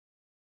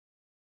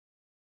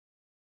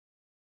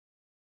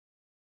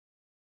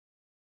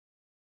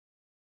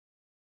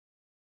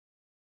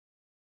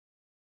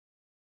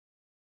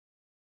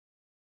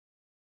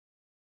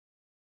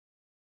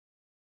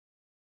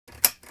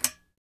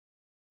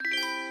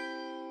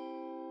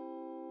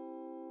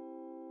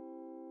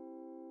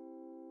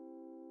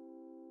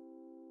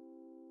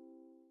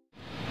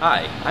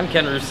Hi, I'm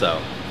Ken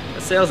Russo, a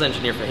sales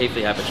engineer for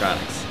Hipot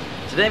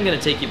How. Today I'm going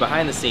to take you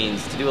behind the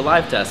scenes to do a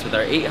live test with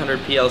our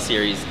 800 PL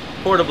series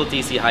portable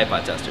DC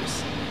Hipot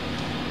testers.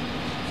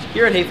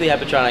 Here at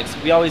Hipot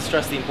How, we always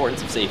stress the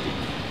importance of safety,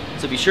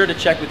 so be sure to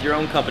check with your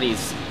own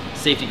company's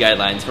safety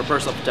guidelines for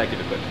personal protective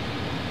equipment.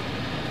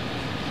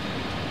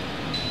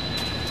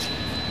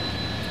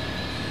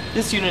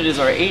 This unit is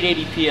our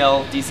 880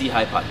 PL DC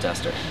Hipot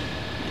tester.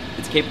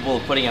 It's capable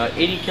of putting out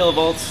 80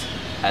 kilovolts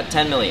at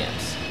 10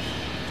 milliamps.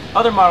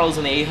 Other models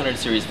in the 800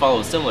 series follow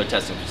a similar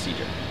testing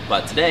procedure,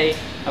 but today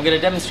I'm going to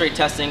demonstrate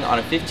testing on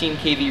a 15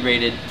 kV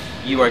rated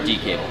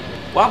URD cable.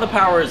 While the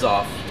power is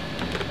off,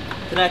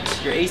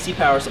 connect your AC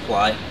power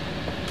supply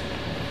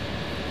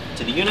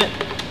to the unit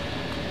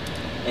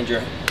and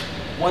your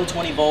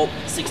 120 volt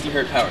 60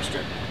 Hz power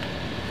strip.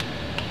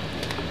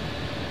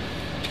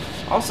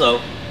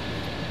 Also,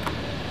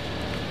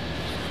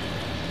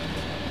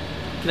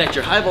 connect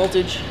your high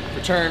voltage,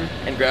 return,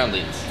 and ground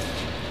leads.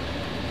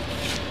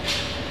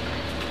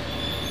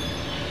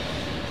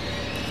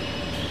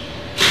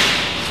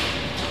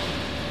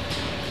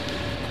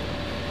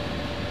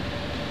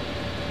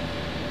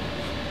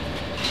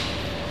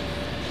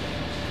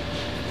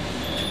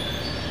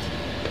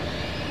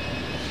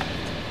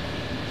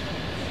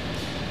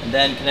 And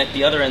then connect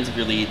the other ends of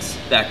your leads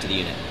back to the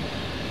unit.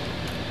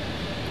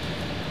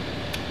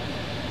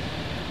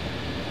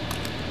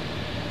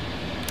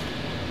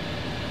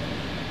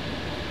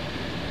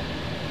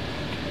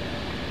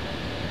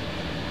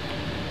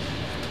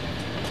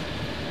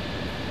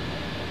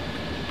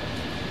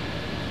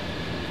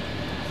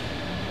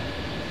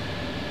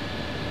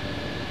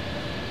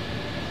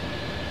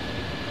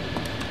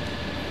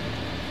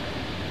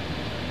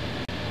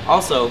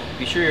 Also,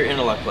 be sure your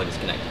interlock plug is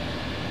connected.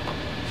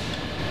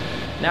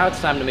 Now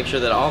it's time to make sure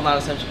that all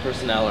non-essential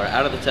personnel are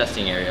out of the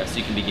testing area so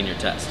you can begin your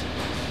test.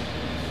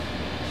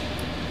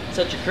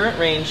 Set your current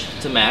range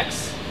to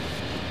max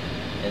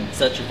and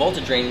set your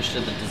voltage range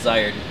to the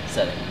desired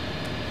setting.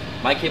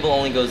 My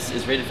cable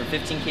is rated for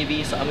 15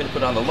 kV, so I'm going to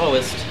put on the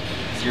lowest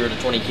 0 to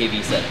 20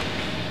 kV setting.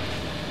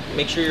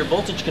 Make sure your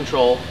voltage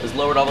control is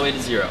lowered all the way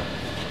to 0.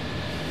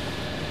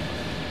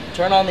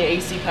 Turn on the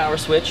AC power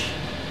switch,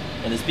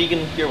 and this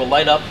beacon here will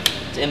light up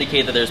to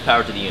indicate that there's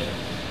power to the unit.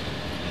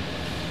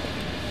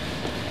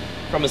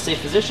 From a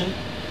safe position,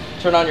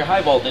 turn on your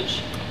high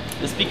voltage.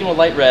 This beacon will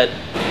light red,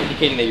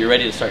 indicating that you're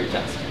ready to start your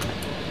test.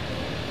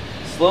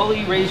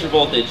 Slowly raise your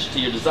voltage to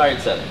your desired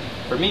setting.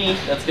 For me,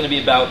 that's going to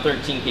be about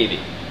 13 kV.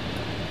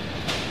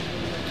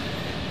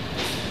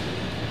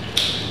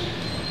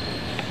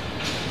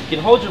 You can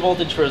hold your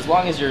voltage for as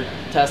long as your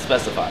test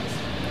specifies.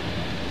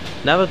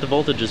 Now that the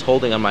voltage is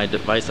holding on my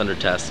device under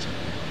test,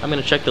 I'm going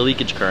to check the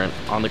leakage current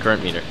on the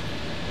current meter.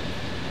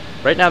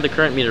 Right now the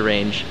current meter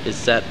range is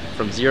set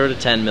from 0 to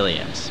 10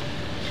 milliamps.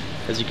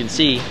 As you can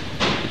see,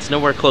 it's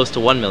nowhere close to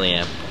 1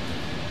 milliamp,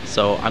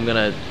 so I'm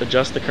going to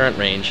adjust the current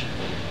range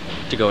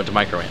to go into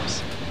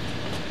microamps.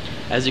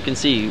 As you can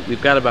see,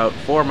 we've got about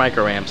 4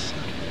 microamps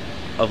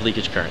of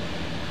leakage current.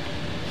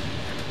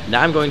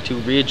 Now I'm going to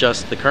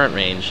readjust the current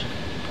range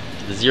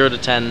to the 0 to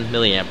 10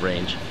 milliamp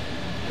range.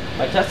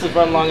 My test has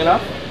run long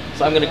enough,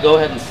 so I'm going to go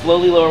ahead and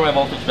slowly lower my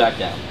voltage back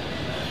down.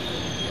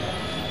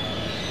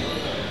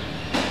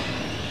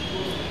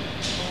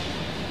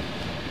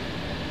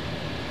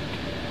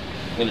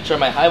 I'm going to turn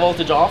my high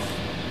voltage off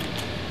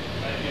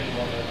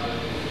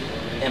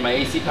and my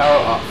AC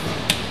power off.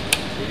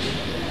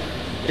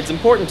 It's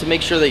important to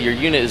make sure that your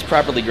unit is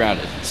properly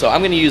grounded, so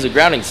I'm going to use a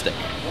grounding stick.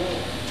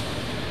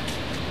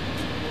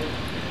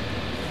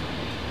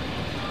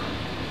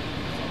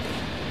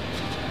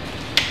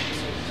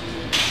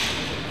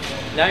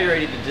 Now you're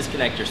ready to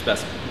disconnect your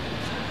specimen.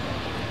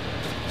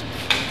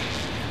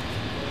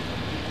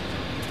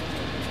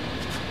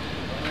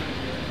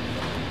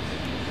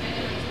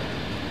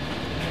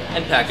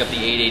 And pack up the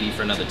 880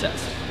 for another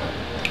test.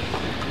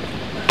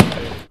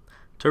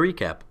 To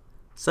recap,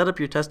 set up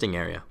your testing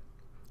area.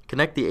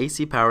 Connect the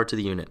AC power to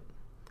the unit.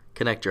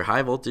 Connect your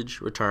high voltage,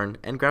 return,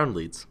 and ground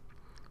leads.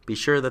 Be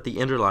sure that the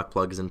interlock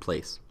plug is in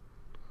place.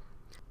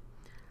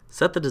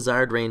 Set the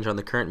desired range on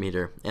the current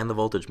meter and the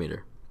voltage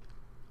meter.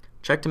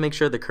 Check to make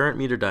sure the current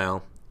meter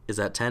dial is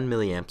at 10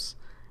 milliamps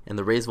and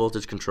the raised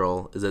voltage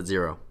control is at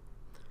 0.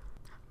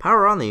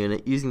 Power on the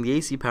unit using the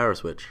AC power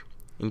switch.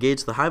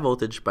 Engage the high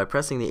voltage by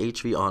pressing the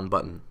HV on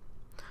button.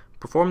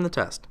 Perform the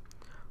test.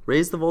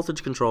 Raise the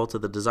voltage control to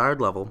the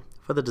desired level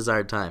for the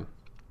desired time.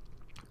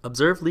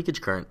 Observe leakage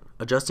current,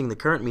 adjusting the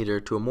current meter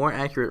to a more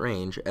accurate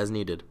range as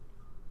needed.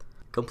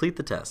 Complete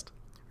the test.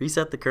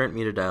 Reset the current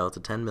meter dial to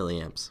 10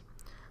 milliamps.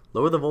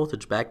 Lower the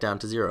voltage back down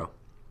to 0.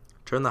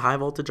 Turn the high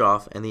voltage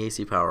off and the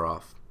AC power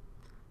off.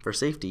 For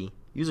safety,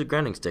 use a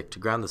grounding stick to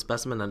ground the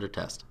specimen under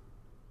test.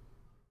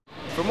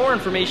 For more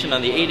information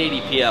on the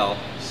 880 PL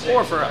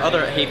or for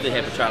other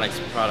Hipot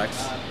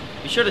products,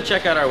 be sure to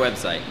check out our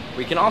website,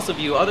 where you can also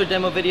view other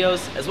demo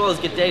videos as well as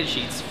get data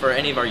sheets for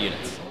any of our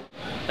units.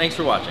 Thanks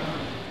for watching.